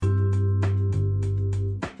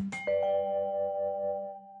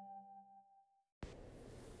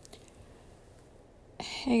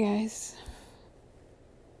Hey guys,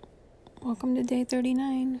 welcome to day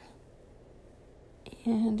 39.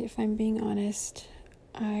 And if I'm being honest,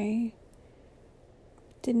 I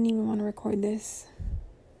didn't even want to record this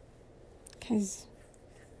because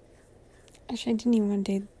actually I didn't even want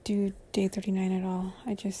to do day 39 at all.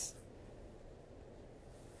 I just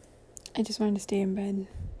wanted to stay in bed.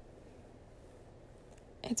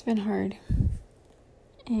 It's been hard,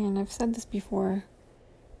 and I've said this before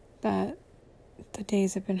that the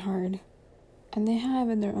days have been hard, and they have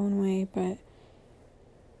in their own way, but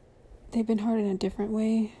they've been hard in a different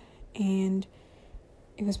way, and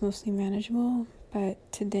it was mostly manageable.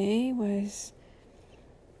 But today was,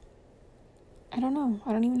 I don't know,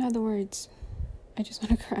 I don't even have the words. I just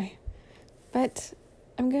want to cry. But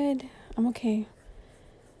I'm good. I'm okay.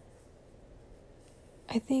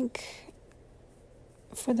 I think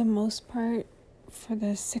for the most part, for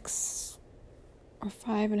the 6 or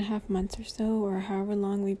 5.5 months or so, or however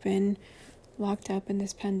long we've been locked up in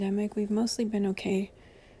this pandemic, we've mostly been okay.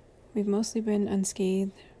 We've mostly been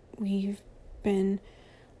unscathed. We've been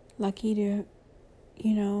lucky to,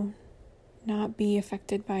 not be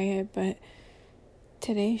affected by it. But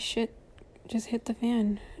today, shit just hit the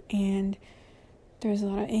fan. And there's a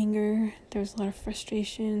lot of anger. There's a lot of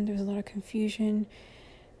frustration. There's a lot of confusion.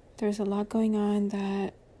 There's a lot going on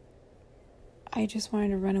that I just wanted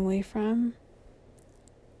to run away from.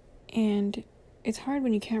 And it's hard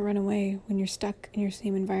when you can't run away, when you're stuck in your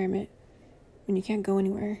same environment, when you can't go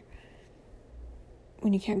anywhere,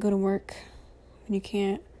 when you can't go to work, when you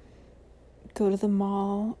can't go to the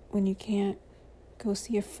mall, when you can't go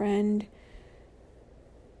see a friend.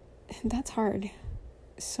 That's hard.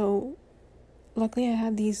 So luckily I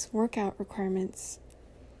had these workout requirements,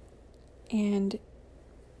 and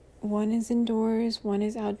one is indoors, one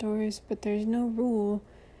is outdoors, but there's no rule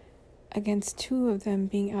against two of them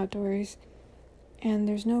being outdoors, and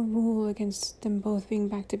there's no rule against them both being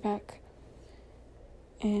back to back,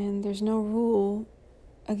 and there's no rule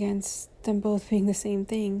against them both being the same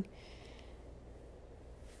thing.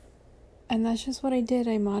 And that's just what I did.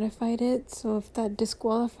 I modified it. So if that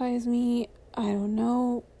disqualifies me, I don't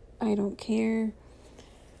know. I don't care.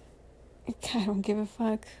 I don't give a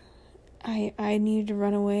fuck. I needed to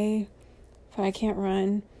run away, but I can't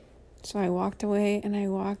run. So I walked away, and I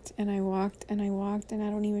walked, and I walked, and I walked, and I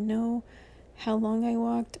don't even know how long I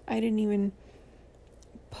walked. I didn't even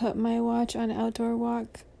put my watch on outdoor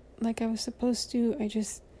walk like I was supposed to. I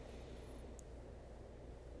just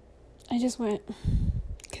went.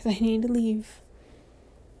 Because I needed to leave.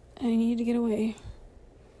 I needed to get away.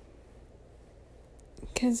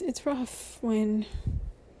 Because it's rough when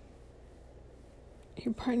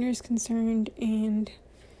your partner is concerned and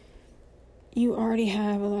you already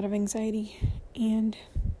have a lot of anxiety and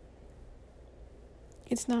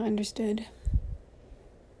it's not understood.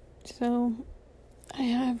 So I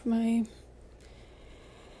have my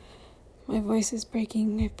voice is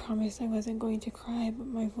breaking. I promised I wasn't going to cry, but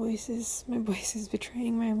my voice is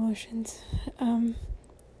betraying my emotions.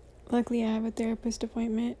 Luckily I have a therapist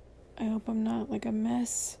appointment. I hope I'm not like a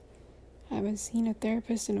mess. I haven't seen a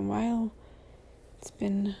therapist in a while. It's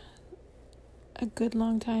been a good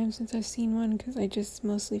long time since I've seen one, because I just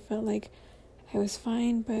mostly felt like I was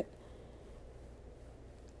fine, but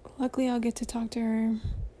luckily I'll get to talk to her.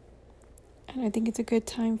 And I think it's a good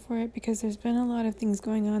time for it, because there's been a lot of things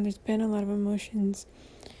going on. There's been a lot of emotions.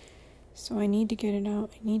 So I need to get it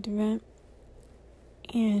out. I need to vent.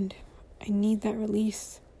 And I need that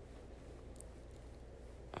release.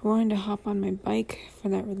 I wanted to hop on my bike for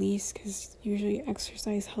that release, because usually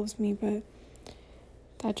exercise helps me, but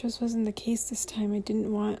that just wasn't the case this time. I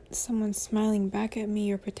didn't want someone smiling back at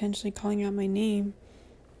me or potentially calling out my name.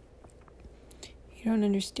 You don't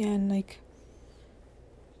understand, like,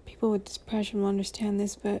 people with depression will understand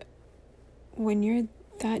this, but when you're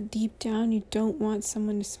that deep down, you don't want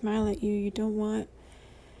someone to smile at you. You don't want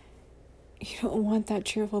that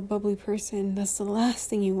cheerful, bubbly person. That's the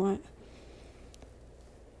last thing you want.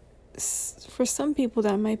 For some people,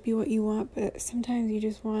 that might be what you want, but sometimes you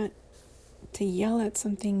just want to yell at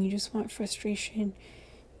something. You just want frustration.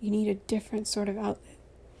 You need a different sort of outlet.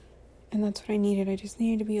 And that's what I needed. I just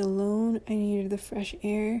needed to be alone. I needed the fresh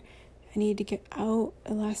air. I needed to get out.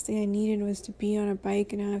 The last thing I needed was to be on a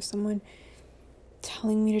bike and have someone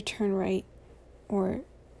telling me to turn right, or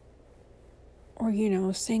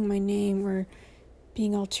saying my name, or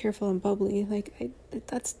being all cheerful and bubbly. Like,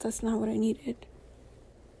 that's not what I needed.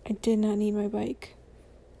 I did not need my bike.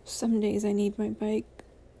 Some days I need my bike.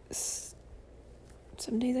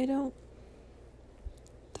 Some days I don't.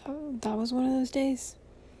 That was one of those days.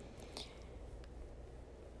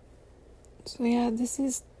 So yeah, this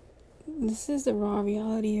is this is the raw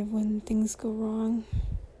reality of when things go wrong.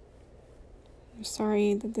 I'm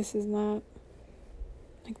sorry that this is not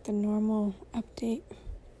like the normal update,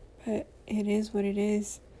 but it is what it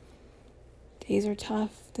is. Days are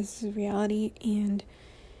tough. This is reality, and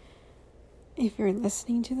if you're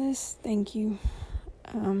listening to this, thank you.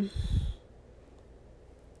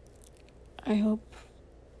 I hope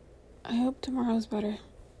tomorrow's better.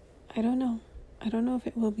 I don't know if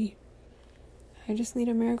it will be. I just need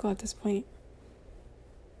a miracle at this point.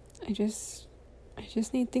 I just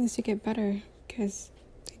need things to get better, because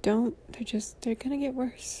they don't. They're gonna get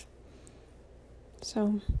worse.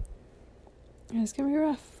 So it's gonna be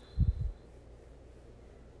rough.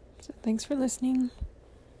 So thanks for listening,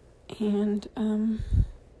 and I'm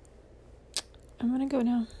gonna go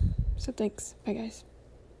now. So thanks. Bye, guys.